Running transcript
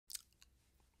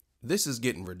This is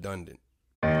getting redundant.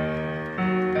 All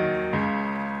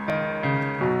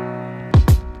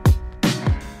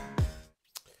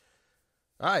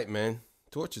right, man.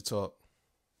 Torture Talk.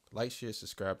 Like, share,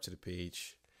 subscribe to the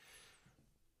page.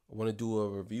 I want to do a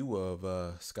review of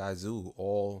Skyzoo.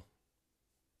 All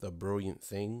the brilliant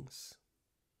things.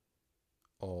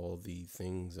 All the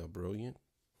things are brilliant.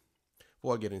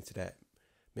 Before I get into that,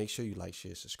 make sure you like,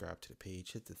 share, subscribe to the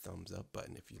page. Hit the thumbs up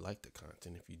button if you like the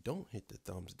content. If you don't, hit the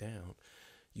thumbs down.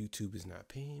 YouTube is not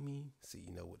paying me, so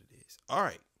you know what it is. All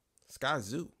right,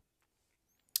 Skyzoo.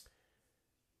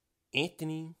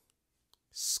 Anthony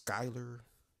Skylar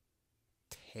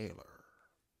Taylor.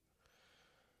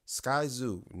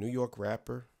 Skyzoo, New York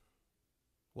rapper.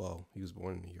 Well, he was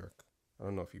born in New York. I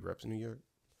don't know if he reps New York.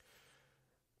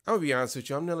 I'm gonna be honest with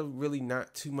you. I'm really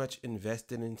not too much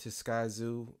invested into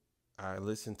Skyzoo. I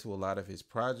listen to a lot of his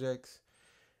projects,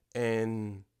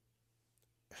 and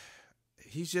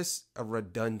he's just a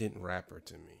redundant rapper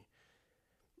to me.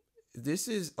 This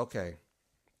is okay.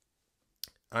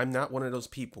 I'm not one of those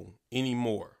people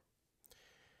anymore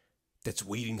that's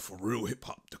waiting for real hip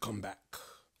hop to come back.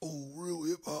 Oh, real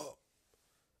hip hop.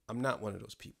 I'm not one of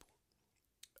those people.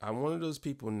 I'm one of those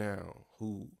people now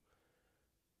who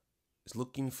is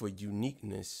looking for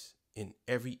uniqueness in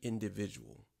every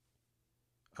individual.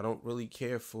 I don't really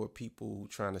care for people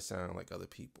trying to sound like other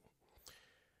people.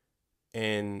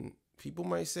 And people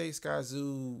might say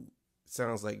Skyzoo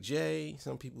sounds like Jay.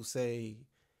 Some people say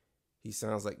he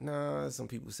sounds like Nas. Some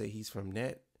people say he's from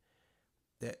that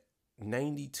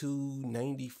 92,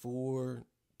 94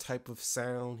 type of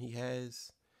sound he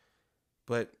has.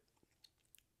 But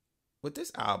with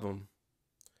this album,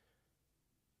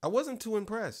 I wasn't too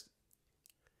impressed.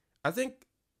 I think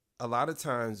a lot of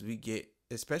times we get,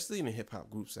 especially in the hip hop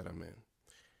groups that I'm in,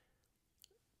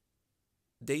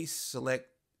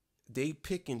 they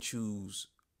pick and choose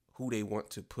who they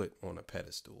want to put on a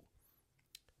pedestal.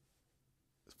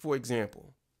 For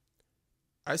example,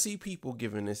 I see people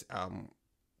giving this album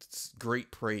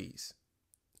great praise.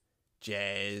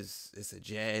 Jazz, it's a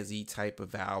jazzy type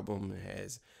of album. It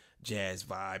has jazz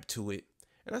vibe to it.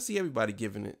 And I see everybody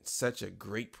giving it such a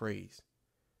great praise.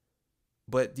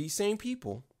 But these same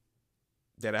people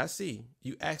that I see,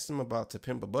 you ask them about To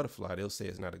Pimp a Butterfly, they'll say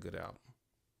it's not a good album.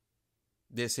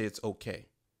 They'll say it's okay.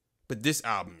 But this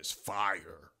album is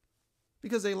fire.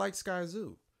 Because they like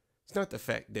Skyzoo. It's not the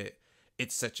fact that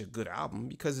it's such a good album,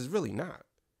 because it's really not.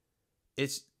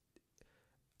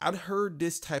 I've heard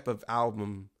this type of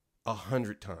album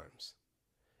 100 times.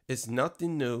 It's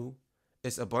nothing new.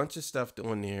 It's a bunch of stuff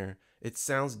on there. It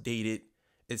sounds dated.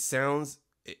 It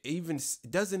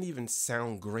doesn't even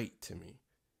sound great to me.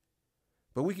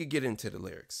 But we could get into the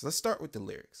lyrics. Let's start with the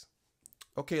lyrics.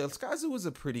 Okay, Skyzoo is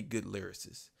a pretty good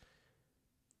lyricist.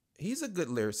 He's a good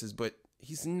lyricist, but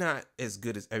he's not as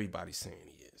good as everybody's saying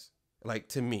he is. Like,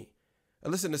 to me. I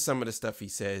listen to some of the stuff he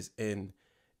says, and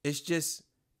it's just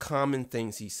common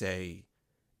things he say,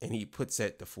 and he puts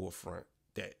at the forefront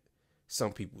that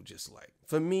some people just like.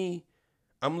 For me,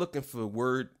 I'm looking for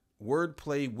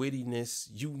wordplay, wittiness,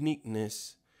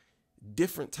 uniqueness,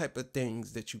 different type of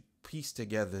things that you piece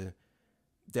together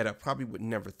that I probably would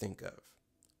never think of.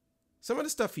 Some of the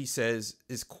stuff he says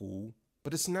is cool,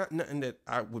 but it's not nothing that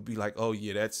I would be like, oh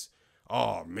yeah,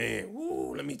 oh man,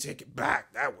 woo, let me take it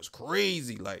back. That was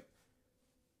crazy. Like,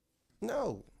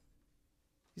 no,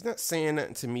 he's not saying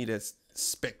nothing to me that's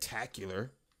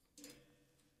spectacular.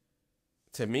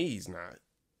 To me, he's not.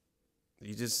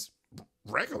 He's just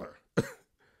regular.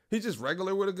 He's just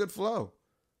regular with a good flow.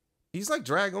 He's like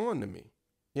Drag On to me.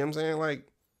 You know what I'm saying?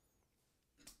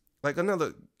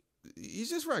 He's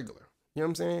just regular. You know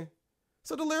what I'm saying?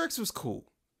 So the lyrics was cool.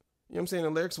 You know what I'm saying? The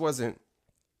lyrics wasn't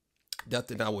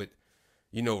nothing I would,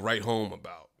 write home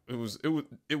about. It was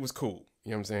cool.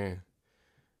 You know what I'm saying?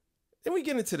 Then we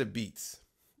get into the beats.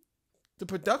 The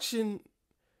production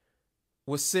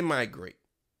was semi-great.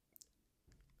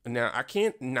 Now, I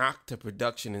can't knock the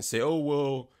production and say, oh,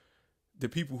 well, the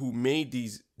people who made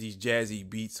these jazzy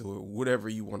beats or whatever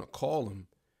you want to call them,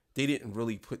 they didn't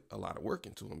really put a lot of work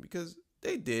into them, because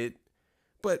they did.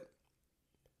 But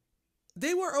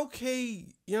they were okay. You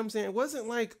know what I'm saying? It wasn't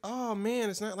like, oh,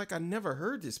 man, it's not like I never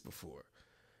heard this before.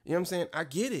 You know what I'm saying? I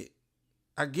get it.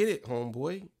 I get it,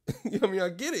 homeboy. You know what I mean? I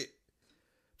get it.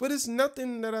 But it's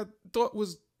nothing that I thought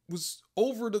was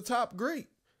over the top great.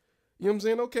 You know what I'm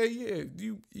saying? Okay, yeah,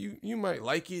 you might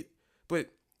like it, but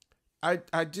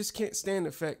I just can't stand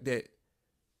the fact that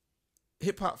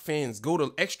hip hop fans go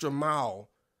the extra mile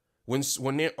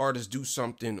when their artists do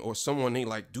something, or someone they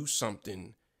like do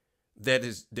something that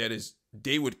is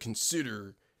they would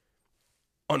consider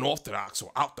unorthodox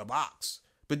or out the box.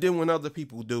 But then when other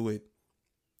people do it,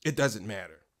 it doesn't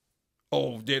matter.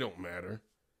 Oh, they don't matter.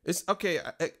 It's okay.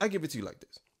 I give it to you like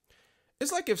this.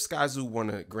 It's like if Skyzoo won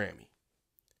a Grammy.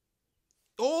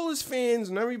 All his fans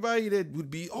and everybody that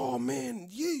would be, oh man,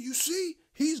 yeah, you see,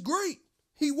 he's great.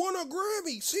 He won a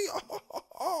Grammy. See,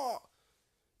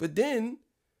 But then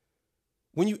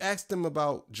when you ask them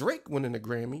about Drake winning a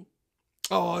Grammy,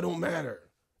 oh, it don't matter.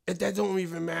 That don't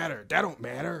even matter. That don't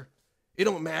matter. It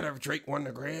don't matter if Drake won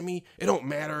the Grammy. It don't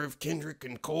matter if Kendrick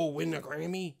and Cole win the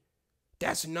Grammy.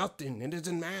 That's nothing. It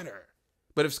doesn't matter.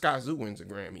 But if Skyzoo wins a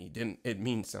Grammy, then it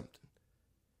means something.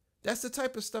 That's the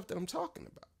type of stuff that I'm talking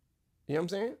about. You know what I'm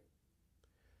saying?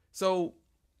 So,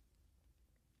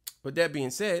 with that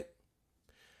being said,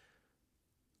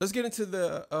 let's get into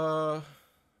the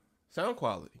sound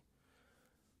quality.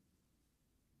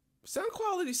 Sound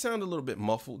quality sounded a little bit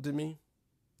muffled to me.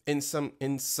 In some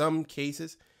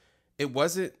cases,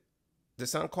 the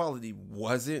sound quality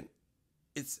wasn't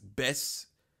its best.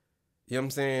 You know what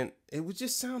I'm saying? It would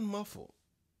just sound muffled.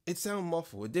 It sounded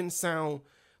muffled. It didn't sound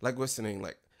like what's the name?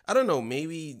 Like, I don't know,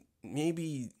 maybe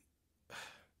I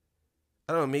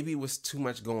don't know, maybe it was too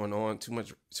much going on, too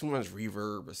much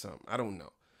reverb or something. I don't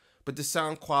know. But the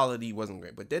sound quality wasn't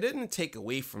great. But that didn't take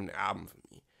away from the album for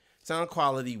me. Sound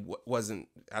quality wasn't,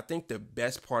 I think the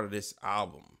best part of this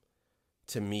album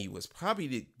to me was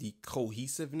probably the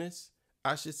cohesiveness,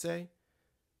 I should say.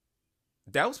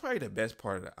 That was probably the best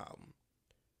part of the album.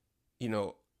 You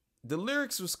know, the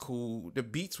lyrics was cool, the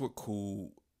beats were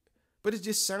cool, but it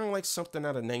just sounded like something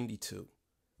out of 92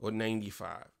 or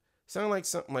 95. Sounded like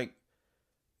something like,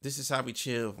 this is how we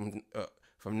chill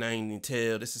from 90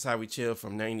 until, this is how we chill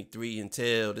from 93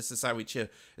 until, this is how we chill.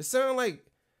 It sounded like,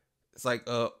 it's like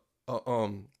The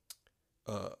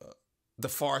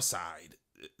Far Side.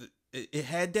 It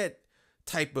had that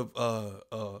type of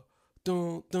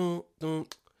dun dun dun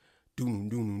dun dun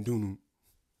dun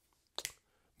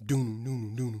dun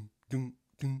dun dun dun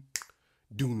dun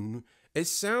dun. It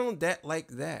sounded that like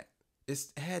that. It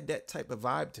had that type of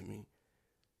vibe to me.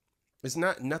 It's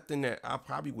not nothing that I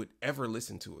probably would ever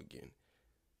listen to again.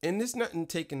 And it's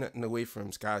taking nothing away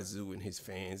from Skyzoo and his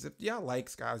fans. If y'all like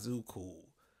Skyzoo, cool.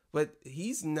 But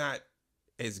he's not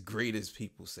as great as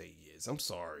people say he is. I'm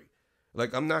sorry.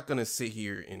 Like, I'm not going to sit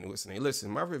here and listen. Hey, listen,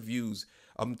 my reviews,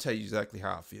 I'm going to tell you exactly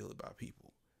how I feel about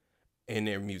people and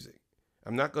their music.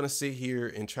 I'm not going to sit here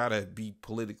and try to be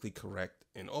politically correct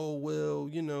and, oh, well,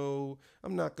 you know,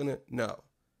 I'm not going to. No.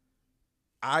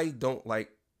 I don't like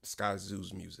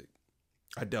Skyzoo's music.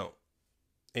 I don't.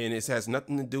 And it has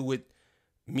nothing to do with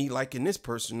me liking this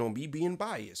person or me being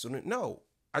biased. No,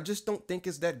 I just don't think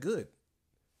it's that good.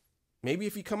 Maybe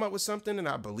if you come up with something and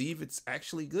I believe it's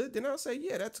actually good, then I'll say,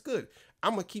 yeah, that's good.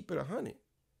 I'm going to keep it 100.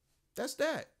 That's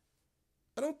that.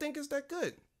 I don't think it's that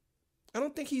good. I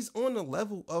don't think he's on the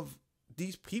level of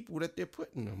these people that they're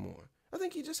putting him on. I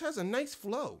think he just has a nice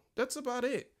flow. That's about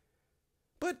it.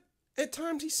 But at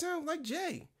times he sounds like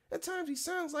Jay. At times he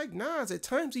sounds like Nas. At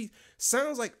times he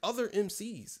sounds like other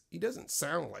MCs. He doesn't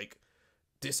sound like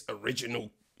this original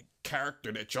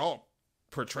character that y'all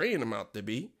portraying him out to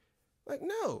be. Like,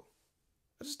 no.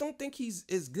 I just don't think he's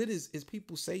as good as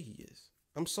people say he is.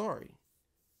 I'm sorry.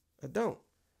 I don't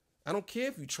care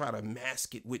if you try to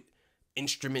mask it with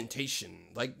instrumentation.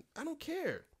 Like, I don't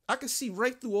care. I can see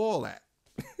right through all that.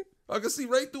 I can see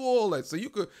right through all that. So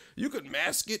you could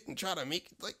mask it and try to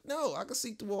make it like, no, I can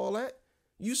see through all that.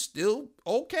 You still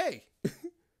okay.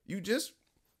 you just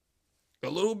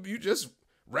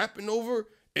rapping over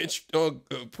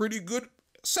pretty good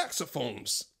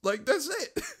saxophones. Like, that's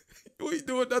it. You ain't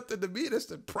doing nothing to me that's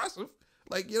impressive.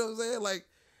 Like, you know what I'm saying? Like,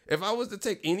 if I was to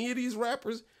take any of these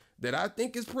rappers that I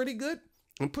think is pretty good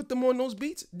and put them on those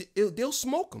beats, they'll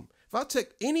smoke them. If I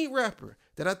take any rapper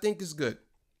that I think is good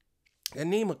and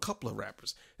name a couple of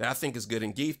rappers that I think is good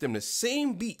and gave them the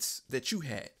same beats that you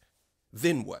had,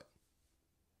 then what?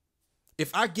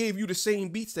 If I gave you the same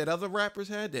beats that other rappers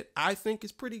had that I think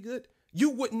is pretty good,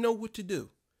 you wouldn't know what to do.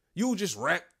 You would just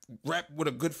rap with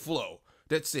a good flow.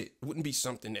 That's it. It wouldn't be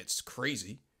something that's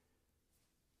crazy.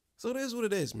 So it is what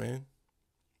it is, man.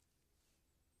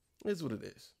 It is what it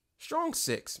is. Strong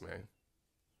 6, man.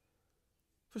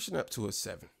 Pushing up to a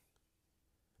 7.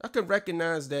 I could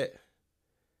recognize that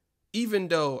even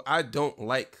though I don't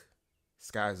like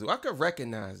Skyzoo, I could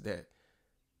recognize that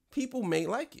people may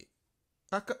like it.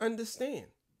 I could understand.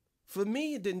 For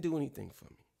me, it didn't do anything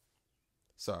for me.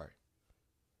 Sorry.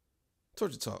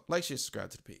 Torture Talk. Like, share, subscribe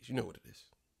to the page. You know what it is.